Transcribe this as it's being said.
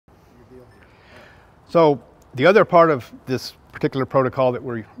So the other part of this particular protocol that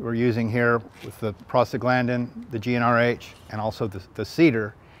we're using here with the prostaglandin, the GnRH, and also the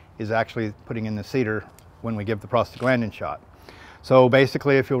CIDR is actually putting in the CIDR when we give the prostaglandin shot. So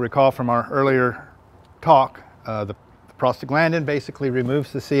basically, if you'll recall from our earlier talk, the prostaglandin basically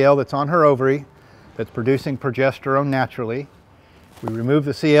removes the CL that's on her ovary that's producing progesterone naturally. We remove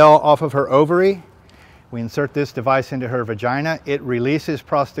the CL off of her ovary. We insert this device into her vagina. It releases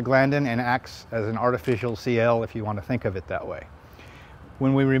prostaglandin and acts as an artificial CL, if you want to think of it that way.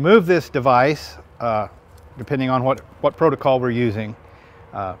 When we remove this device, depending on what protocol we're using,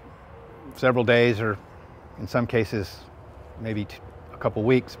 several days, or in some cases maybe a couple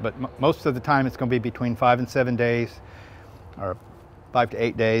weeks, but most of the time it's going to be between 5 and 7 days, or 5 to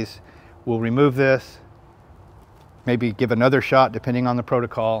 8 days. We'll remove this, maybe give another shot depending on the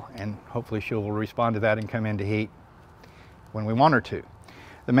protocol, and hopefully she will respond to that and come into heat when we want her to.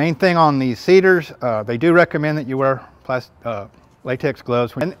 The main thing on these CIDRs, they do recommend that you wear latex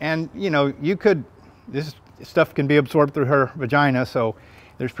gloves, and you know, this stuff can be absorbed through her vagina, so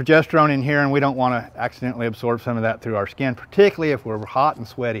there's progesterone in here and we don't want to accidentally absorb some of that through our skin, particularly if we're hot and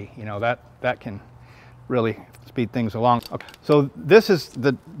sweaty. You know, that can really speed things along. Okay. So this is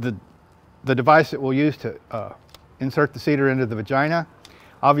the device that we'll use to insert the CIDR into the vagina.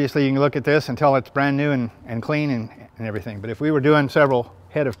 Obviously you can look at this and tell it's brand new and clean and everything, but if we were doing several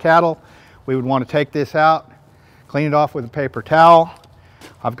head of cattle, we would want to take this out, clean it off with a paper towel.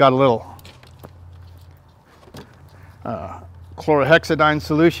 I've got a little chlorhexidine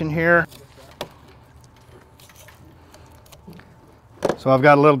solution here. So I've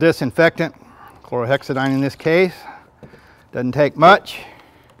got a little disinfectant, chlorhexidine in this case. Doesn't take much.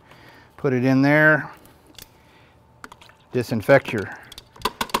 Put it in there. Disinfect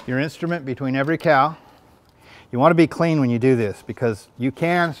your instrument between every cow. You want to be clean when you do this because you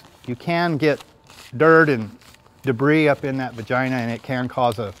can get dirt and debris up in that vagina, and it can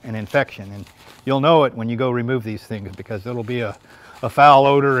cause an infection. And you'll know it when you go remove these things because it'll be a foul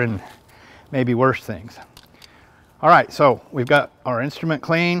odor and maybe worse things. All right, so we've got our instrument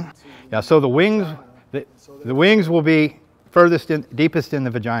clean. Yeah, so the wings will be deepest in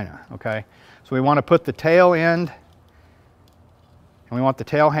the vagina, okay? So we want to put the tail end, and we want the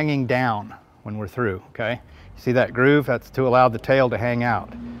tail hanging down when we're through, okay? You see that groove? That's to allow the tail to hang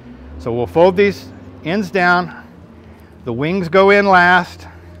out. So we'll fold these ends down. The wings go in last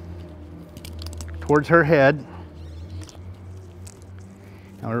towards her head.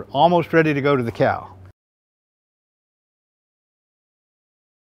 Now we're almost ready to go to the cow.